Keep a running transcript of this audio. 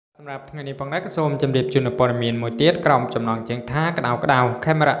សម្រាប់ថ្ងៃនេះផងដែរក៏សូមជម្រាបជូនព័ត៌មានមួយទៀតក្រោមចំណងជើងថាក្តៅ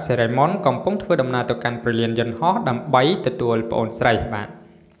ខេមរៈសេរីមុនកំពុងធ្វើដំណើរទៅកាន់ព្រលានយន្តហោះដើម្បីទទួលប្អូនស្រីបាទ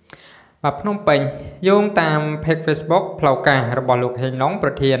ភ្នំពេញយោងតាម page Facebook ផ្លូវការរបស់លោកហេងឡុងប្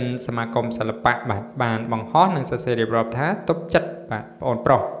រធានសមាគមសិល្បៈបាទបានបង្ហោះនិងសរសេររៀបរាប់ថាទប់ចិត្តបាទប្អូន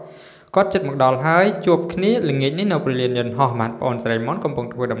ប្រុសគាត់ចិត្តមកដល់ហើយជួបគ្នាល្ងាចនេះនៅព្រលានយន្តហោះបាទប្អូនស្រីមុនកំពុង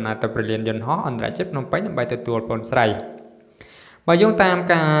ធ្វើដំណើរទៅព្រលានយន្តហោះអន្តរជាតិភ្នំពេញដើម្បីទទួលប្អូនស្រីបើយោងតាម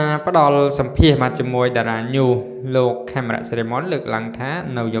ការផ្ដល់សម្ភារបាទជាមួយតារាញូលោកខេមរៈសេរីមុនលើកឡើងថា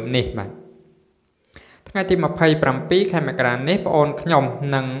នៅយប់នេះបាទថ្ងៃទី27ខែមករានេះប្អូនខ្ញុំ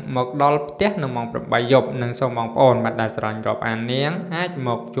នឹងមកដល់ផ្ទះនៅម៉ោង8យប់និងសូមបងប្អូនបាទដែលស្រឡាញ់រាប់អាននាងអាចម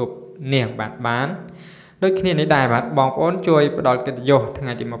កជួបនាងបានដូចគ្នានេះដែរបាទបងប្អូនជួយផ្ដល់កិត្តិយសថ្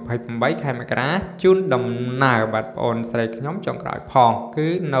ងៃទី28ខែមករាជូនដំណើរបាទប្អូនស្រីខ្ញុំចុងក្រោយផងគឺ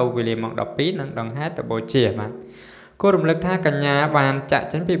នៅវេលាម៉ោង12និងដង្ហែទៅបូជាបាទគួររំលឹកថាកញ្ញាបានចាក់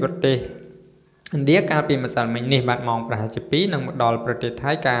ចេញពីប្រទេសឥណ្ឌាកាលពីម្សិលមិញនេះបាទម៉ោងប្រហែលជា2និងមកដល់ប្រទេស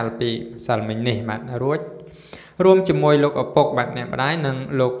ថៃកាលពីម្សិលមិញនេះបាទរួចរួមជាមួយលោកឪពុកបាទអ្នកម្ដាយនិង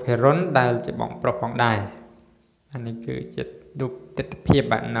លោកភេរុនដែលជាបងប្រុសផងដែរអានេះគឺជារូបទិដ្ឋភាព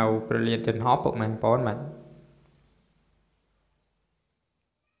បាទនៅព្រលានយន្តហោះពុកម៉ែបងប្អូនបា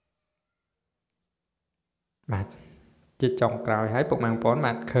ទជាចុងក្រោយហើយពុកម៉ែបងប្អូន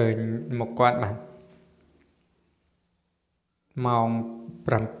បាទឃើញមុខគាត់បាទម៉ោង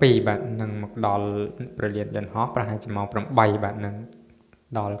7បាទនឹងមកដល់ព្រលានយន្តហោះប្រហែលជាម៉ោង8បាទនឹង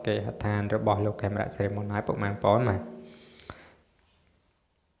ដល់គេហដ្ឋានរបស់លោកខេមរៈសេរីមុនហើយពុកម៉ែបងប្អូនបាទ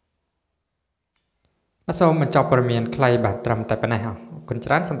សូមបញ្ចប់ព័ត៌មានខ្លីបាទត្រឹមតែប៉ុណ្ណេះអរគុណច្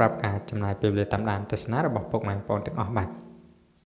រើនសម្រាប់ការចំណាយពេលវេលាតាមដានទស្សនារបស់ពុកម៉ែបងប្អូនទាំងអស់បាទ